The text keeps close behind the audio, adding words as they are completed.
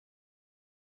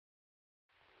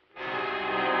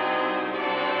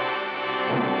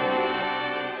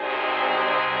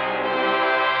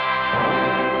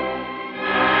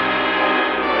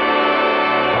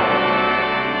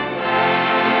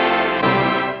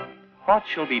what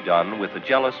shall be done with a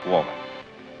jealous woman?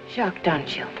 Shocked,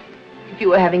 aren't you? If you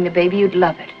were having the baby, you'd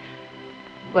love it.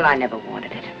 Well, I never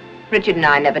wanted it. Richard and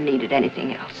I never needed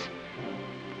anything else.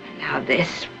 And now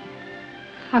this.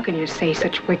 How can you say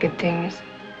such wicked things?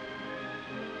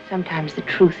 Sometimes the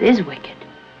truth is wicked.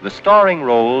 The starring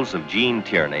roles of Gene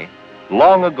Tierney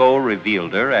long ago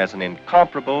revealed her as an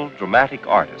incomparable dramatic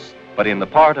artist. But in the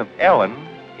part of Ellen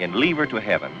in Leave Her to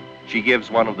Heaven, she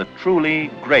gives one of the truly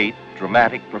great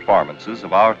dramatic performances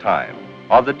of our time.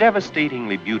 Of the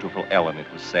devastatingly beautiful Ellen,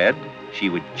 it was said, she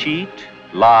would cheat,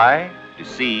 lie,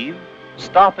 deceive,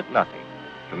 stop at nothing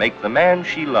to make the man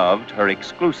she loved her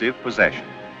exclusive possession.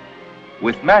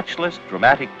 With matchless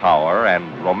dramatic power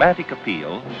and romantic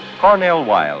appeal, Cornel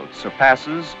Wilde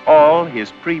surpasses all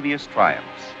his previous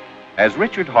triumphs. As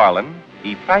Richard Harlan,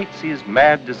 he fights his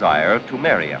mad desire to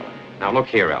marry Ellen. Now look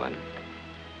here, Ellen.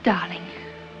 Darling,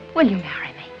 will you marry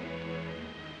me?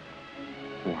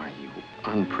 Why, you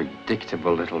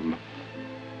unpredictable little...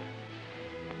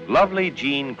 Lovely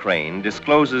Jeanne Crain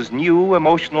discloses new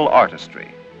emotional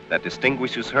artistry that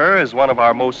distinguishes her as one of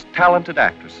our most talented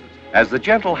actresses. As the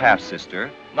gentle half-sister,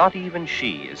 not even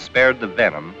she is spared the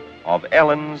venom of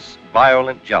Ellen's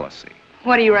violent jealousy.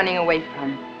 What are you running away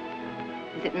from?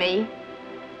 Is it me?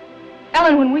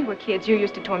 Ellen, when we were kids, you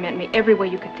used to torment me every way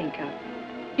you could think of.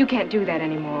 You can't do that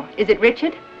anymore. Is it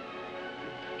Richard?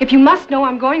 If you must know,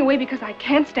 I'm going away because I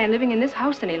can't stand living in this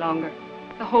house any longer.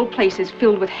 The whole place is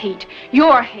filled with hate.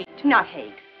 Your hate. Not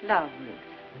hate. Love,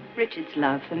 Ruth. Richard's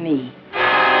love for me.